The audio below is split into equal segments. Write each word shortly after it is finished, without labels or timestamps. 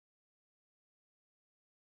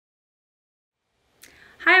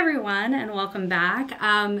Hi everyone and welcome back.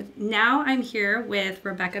 Now I'm here with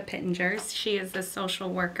Rebecca Pittenger. She is a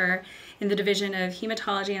social worker in the Division of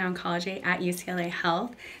Hematology and Oncology at UCLA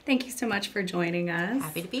Health. Thank you so much for joining us.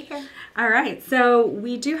 Happy to be here. All right, so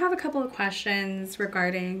we do have a couple of questions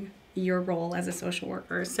regarding your role as a social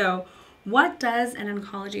worker. So what does an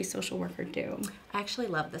oncology social worker do? I actually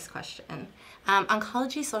love this question.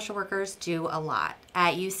 Oncology social workers do a lot.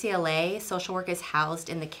 At UCLA, social work is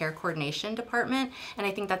housed in the care coordination department, and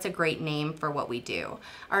I think that's a great name for what we do.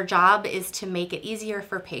 Our job is to make it easier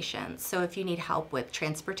for patients. So if you need help with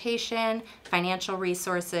transportation, financial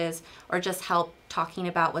resources, or just help talking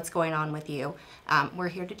about what's going on with you, we're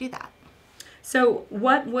here to do that. So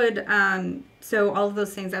what would, so all of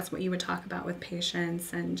those things, that's what you would talk about with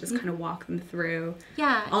patients and just kind of walk them through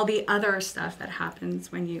all the other stuff that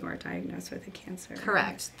happens when you are diagnosed with a cancer.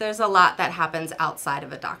 Correct. There's a lot that happens outside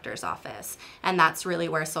of a doctor's office, and that's really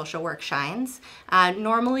where social work shines.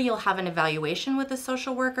 Normally you'll have an evaluation with a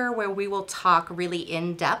social worker where we will talk really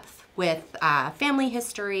in depth with family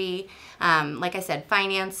history, like I said,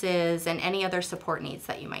 finances, and any other support needs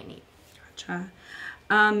that you might need. Gotcha.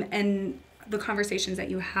 And the conversations that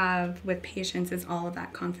you have with patients, is all of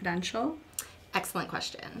that confidential? Excellent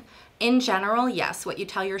question. In general, yes, what you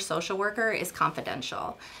tell your social worker is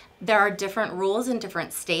confidential. There are different rules in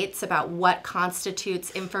different states about what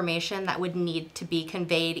constitutes information that would need to be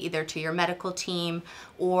conveyed either to your medical team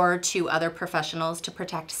or to other professionals to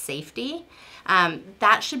protect safety.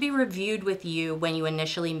 That should be reviewed with you when you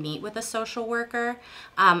initially meet with a social worker.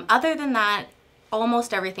 Other than that,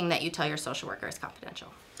 almost everything that you tell your social worker is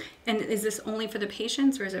confidential. And is this only for the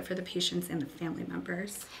patients, or is it for the patients and the family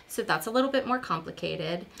members? So that's a little bit more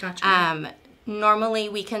complicated. Gotcha. Normally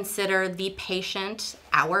we consider the patient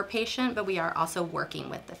our patient, but we are also working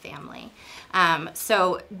with the family.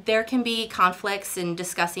 So there can be conflicts in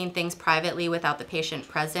discussing things privately without the patient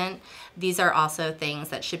present. These are also things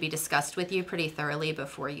that should be discussed with you pretty thoroughly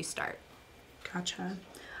before you start. Gotcha.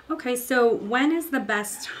 Okay, so when is the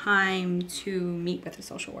best time to meet with a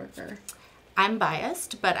social worker? I'm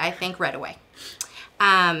biased, but I think right away.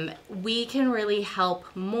 We can really help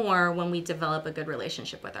more when we develop a good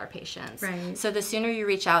relationship with our patients. Right. So the sooner you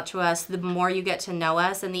reach out to us, the more you get to know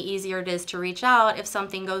us, and the easier it is to reach out if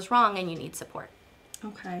something goes wrong and you need support.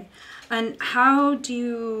 Okay. And how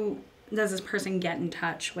does this person get in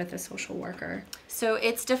touch with a social worker? So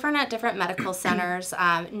it's different at different medical centers.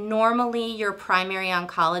 Normally, your primary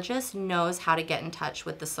oncologist knows how to get in touch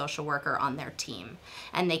with the social worker on their team,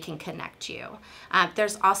 and they can connect you.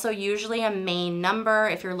 There's also usually a main number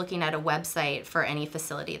if you're looking at a website for any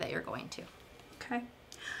facility that you're going to.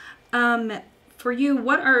 Okay. For you,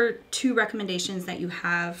 what are 2 recommendations that you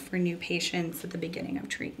have for new patients at the beginning of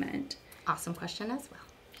treatment? Awesome question as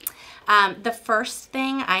well. The first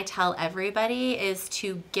thing I tell everybody is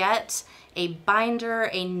to get a binder,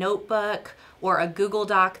 a notebook, or a Google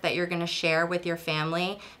Doc that you're going to share with your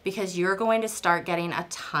family, because you're going to start getting a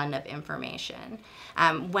ton of information.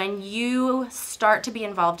 When you start to be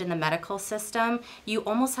involved in the medical system, you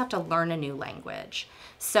almost have to learn a new language.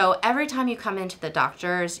 So every time you come into the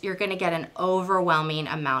doctors, you're going to get an overwhelming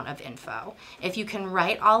amount of info. If you can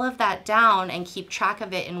write all of that down and keep track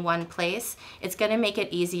of it in one place, it's going to make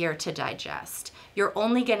it easier to digest. You're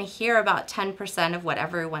only going to hear about 10% of what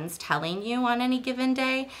everyone's telling you on any given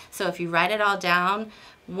day. So if you write it all down,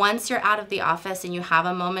 once you're out of the office and you have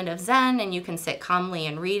a moment of zen and you can sit calmly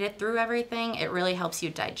and read it through everything, it really helps you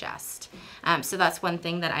digest. So that's one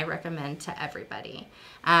thing that I recommend to everybody.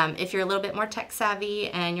 If you're a little bit more tech savvy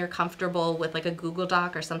and you're comfortable with like a Google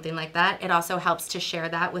Doc or something like that, it also helps to share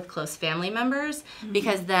that with close family members,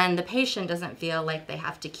 because then the patient doesn't feel like they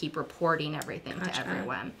have to keep reporting everything to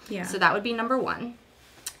everyone. Yeah. So that would be number 1.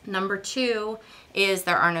 Number 2 is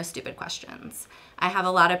there are no stupid questions. I have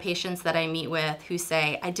a lot of patients that I meet with who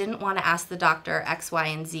say, I didn't want to ask the doctor X, Y,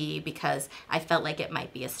 and Z because I felt like it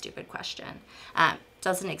might be a stupid question.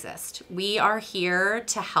 Doesn't exist. We are here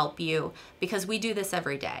to help you because we do this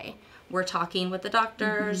every day. We're talking with the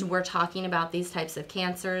doctors, we're talking about these types of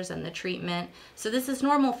cancers and the treatment. So this is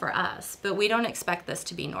normal for us, but we don't expect this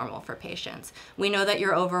to be normal for patients. We know that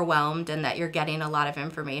you're overwhelmed and that you're getting a lot of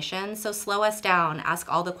information, so slow us down,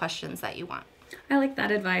 ask all the questions that you want. I like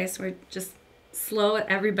that advice, or just slow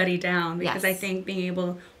everybody down, because I think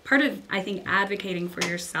part of advocating for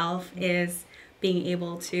yourself is being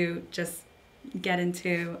able to just get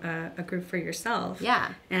into a group for yourself.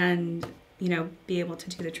 Yeah. And be able to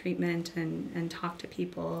do the treatment and talk to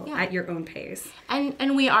people at your own pace.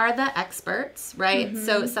 And we are the experts, right?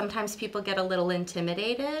 So sometimes people get a little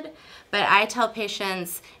intimidated, but I tell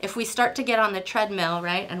patients, if we start to get on the treadmill,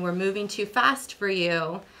 right, and we're moving too fast for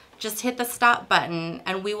you, just hit the stop button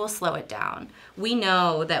and we will slow it down. We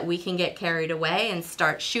know that we can get carried away and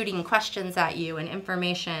start shooting questions at you and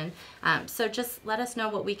information. So just let us know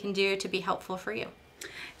what we can do to be helpful for you.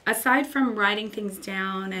 Aside from writing things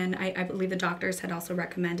down, and I believe the doctors had also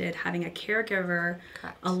recommended having a caregiver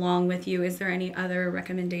Correct. along with you, is there any other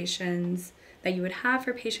recommendations that you would have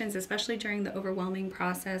for patients, especially during the overwhelming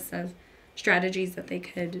process, of strategies that they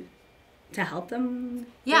could to help them?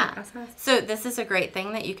 Yeah. So this is a great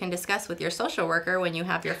thing that you can discuss with your social worker when you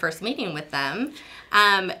have your first meeting with them.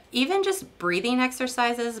 Even just breathing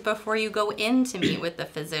exercises before you go in to meet with the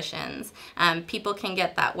physicians. People can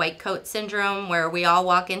get that white coat syndrome where we all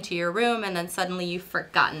walk into your room and then suddenly you've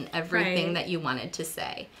forgotten everything that you wanted to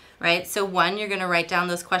say, right? So one, you're going to write down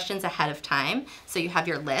those questions ahead of time so you have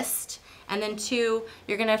your list. And then two,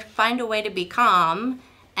 you're going to find a way to be calm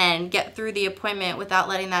and get through the appointment without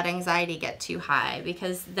letting that anxiety get too high,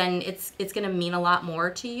 because then it's going to mean a lot more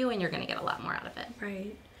to you and you're going to get a lot more out of it.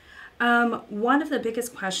 Right. One of the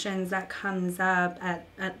biggest questions that comes up at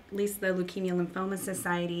least the Leukemia Lymphoma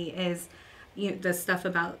Society is the stuff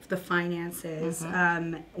about the finances,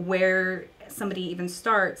 where somebody even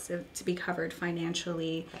starts to be covered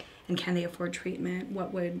financially, and can they afford treatment?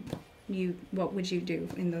 What would you do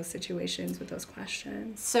in those situations with those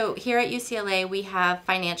questions? So here at UCLA, we have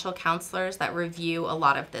financial counselors that review a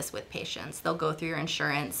lot of this with patients. They'll go through your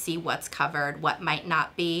insurance, see what's covered, what might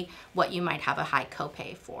not be, what you might have a high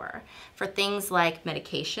copay for. For things like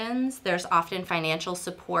medications, there's often financial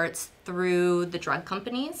supports through the drug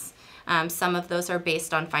companies. Some of those are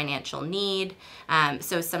based on financial need.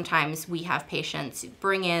 So sometimes we have patients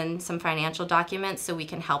bring in some financial documents so we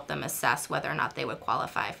can help them assess whether or not they would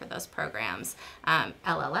qualify for those programs.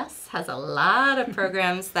 LLS has a lot of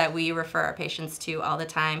programs that we refer our patients to all the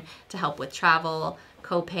time to help with travel,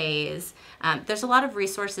 co-pays. There's a lot of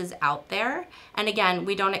resources out there. And again,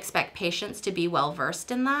 we don't expect patients to be well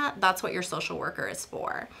versed in that. That's what your social worker is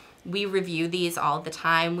for. We review these all the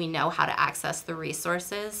time. We know how to access the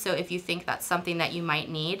resources. So if you think that's something that you might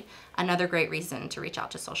need, another great reason to reach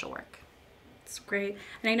out to social work. It's great.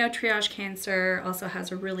 And I know Triage Cancer also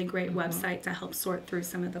has a really great website to help sort through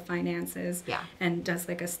some of the finances and does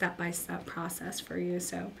like a step-by-step process for you.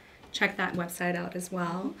 So check that website out as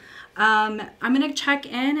well. I'm going to check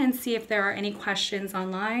in and see if there are any questions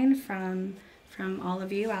online from all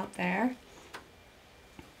of you out there.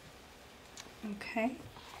 Okay.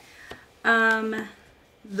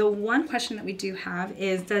 The one question that we do have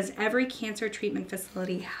is, does every cancer treatment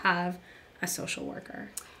facility have a social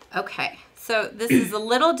worker? Okay, so this is a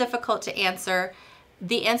little difficult to answer.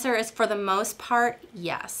 The answer is, for the most part,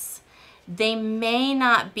 yes. They may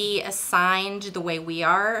not be assigned the way we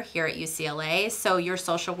are here at UCLA, so your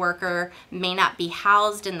social worker may not be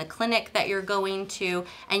housed in the clinic that you're going to,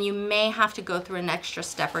 and you may have to go through an extra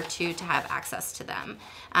step or two to have access to them.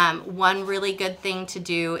 One really good thing to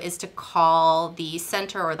do is to call the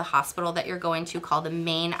center or the hospital that you're going to, call the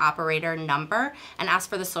main operator number, and ask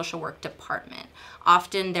for the social work department.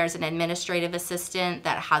 Often there's an administrative assistant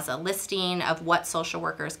that has a listing of what social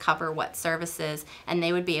workers cover what services, and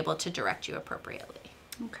they would be able to direct you appropriately.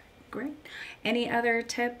 Okay, great. Any other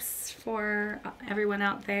tips for everyone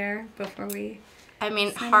out there before we... I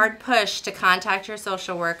mean, hard push to contact your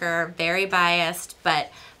social worker, very biased,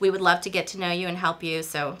 but we would love to get to know you and help you,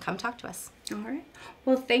 so come talk to us. All right.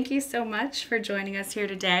 Well, thank you so much for joining us here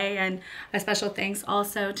today, and a special thanks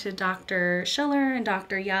also to Dr. Schiller and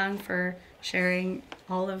Dr. Young for sharing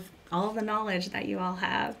all of the knowledge that you all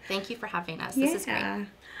have. Thank you for having us. This is great.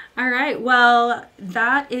 All right. Well,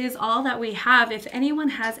 that is all that we have. If anyone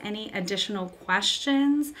has any additional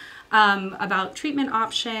questions about treatment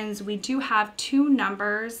options, we do have 2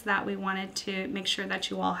 numbers that we wanted to make sure that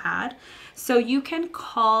you all had. So you can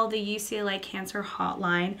call the UCLA Cancer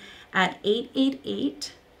Hotline at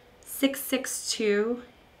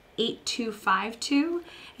 888-662-8252,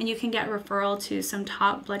 and you can get referral to some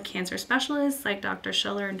top blood cancer specialists like Dr.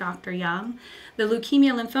 Schiller and Dr. Young. The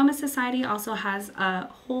Leukemia Lymphoma Society also has a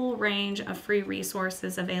whole range of free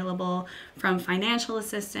resources available, from financial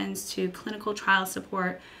assistance to clinical trial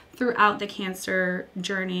support throughout the cancer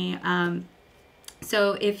journey.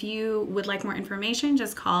 So if you would like more information,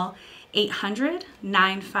 just call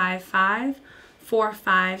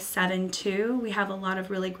 800-955-4572. We have a lot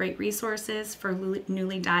of really great resources for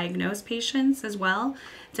newly diagnosed patients as well,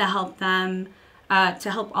 to help them,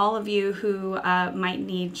 to help all of you who might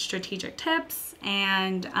need strategic tips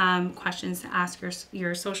and questions to ask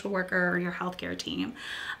your social worker or your healthcare team.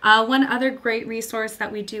 One other great resource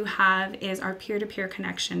that we do have is our peer-to-peer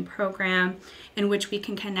connection program, in which we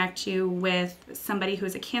can connect you with somebody who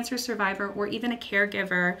is a cancer survivor or even a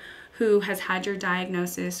caregiver who has had your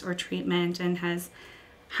diagnosis or treatment and has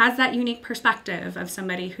that unique perspective of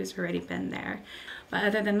somebody who's already been there. But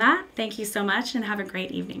other than that, thank you so much and have a great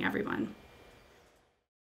evening, everyone.